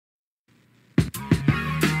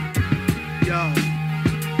Yo,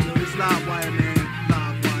 this live wire, man.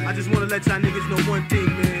 I just wanna let y'all niggas know one thing,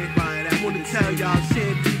 man. I wanna tell y'all,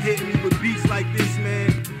 Shan be hitting me with beats like this,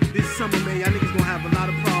 man. This summer, man, y'all niggas gonna have a lot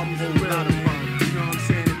of problems. You know what I'm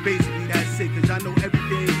saying? And basically, that's it, cause I know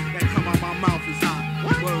everything that come out my mouth is hot.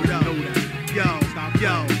 What? Word up.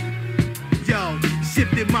 Yo,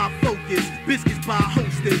 shifted my focus, biscuits by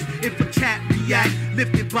hostess. If a cat react,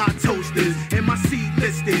 lifted by toasters. And my seed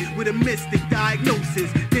listed with a mystic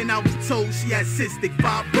diagnosis. Then I was told she had cystic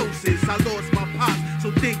fibrosis. I lost my pops,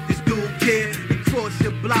 so think this dude care. And cross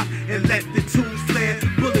your block and let the tools flare.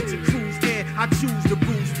 Bullets and cruise air, I choose the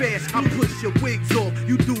rules fair. I push your wigs off,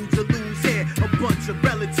 you dudes will lose hair. A bunch of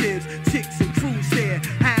relatives, chicks and crews there.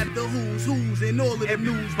 Have the who's and all of them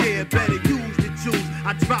news there. Better use the juice,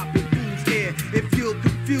 I drop it. If you're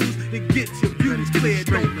confused, then get your views clear.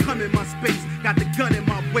 Don't come in my space, got the gun in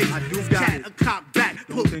my waist. This cat a cop back,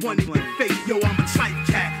 put one in your face. Yo, I'm a Trife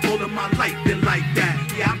cat, all of my life been like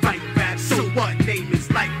that. Yeah, I write rap, so what? Name is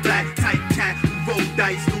like black. Type cat, who roll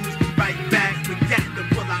dice, lose me right back. The cat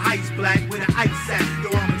to pull a ice black with an ice at.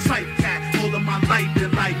 Yo, I'm a Trife cat, all of my life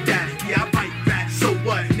been like that. Yeah, I write rap, so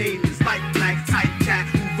what? Name is like black. Type cat,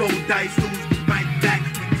 who roll dice, lose me right back.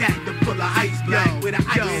 The cat to pull a ice black with an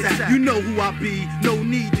ice at. You know who I be, no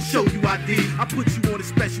need to show you ID. I put you on a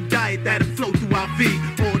special diet that'll flow through IV.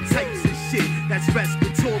 All types of shit that's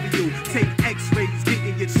respiratory. Take x-rays,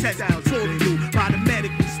 getting your chest out you by the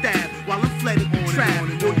medical staff while I'm flooded with trap.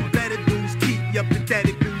 All you better do is keep your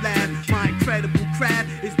pathetic and laugh. My incredible craft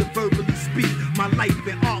is to verbally speak. My life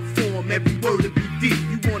in art form, every word will be deep.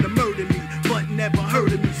 You wanna murder me, but never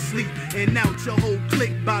heard of me sleep. And out your whole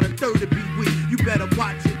clique, about a third to be weak. You better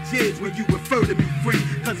watch your jids when you refer to me free.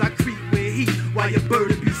 Cause I creep with heat while your bird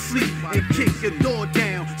will be sleep. And kick your door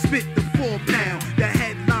down, spit the 4 pound. The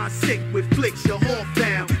headline sick with flicks your whore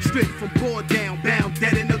down. Stripped from board down, bound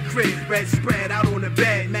dead in the crib. Red spread out on the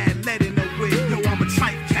bed, mad lead in the whip. Yo, I'm a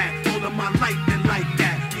Trife cat, all of my life been like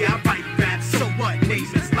that. Yeah, I write rap, so what? Name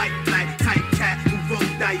is like black. Type cat, who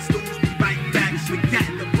roll dice, lose me right back. With cat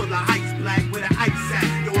to pull a ice black with an ice at.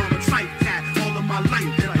 Yo, I'm a Trife cat, all of my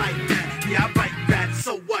life been like that. Yeah, I write rap,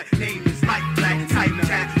 so what? Name is like black. Type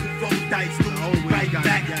cat, who roll dice, lose me right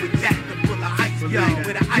back. With cat to pull a ice black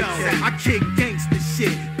with an ice at. I kick gangsta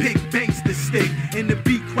shit, pick banks to stick. And to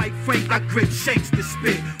be quite frank, I grip shakes to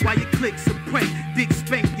spit. While your clicks a prank, dick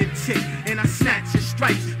spank your chick. And I snatch your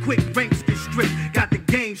stripes, quick ranks get stripped. Got the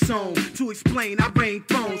game shown to explain, I rain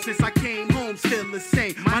thrown. Since I came home, still the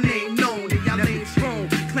same. My name known, and y'all ain't thrown.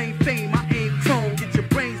 Claim fame, I ain't chrome. Get your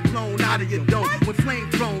brains blown out of your dome. When flame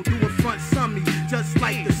thrown, do a front summy, just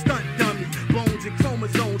like the stunt dummy. Bones and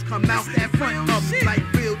chromosomes come out that front of me like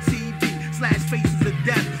real TV. Slash faces of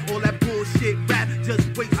death, all that bullshit rap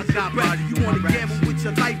just wastes your breath. You wanna gamble with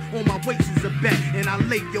your life, on my waist is a bet. And I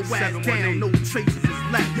lay your ass down, no traces is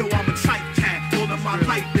left. Yo, I'm a Trife cat, all of my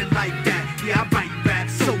life been like that. Yeah, I write rap,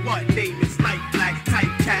 so what? Name is like black. Type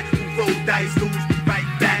cat, who roll dice, lose me right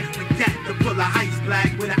back. The cat to pull a ice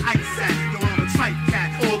black with an ice at. Yo, I'm a Trife cat,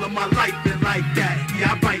 all of my life been like that.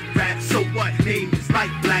 Yeah, I write rap, so what? Name is like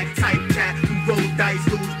black. Type cat, who roll dice,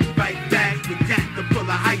 lose me right back. The cat to pull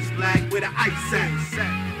a ice black with an ice at.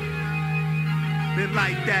 Been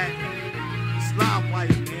like that. It's live wire,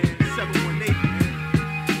 man. 718.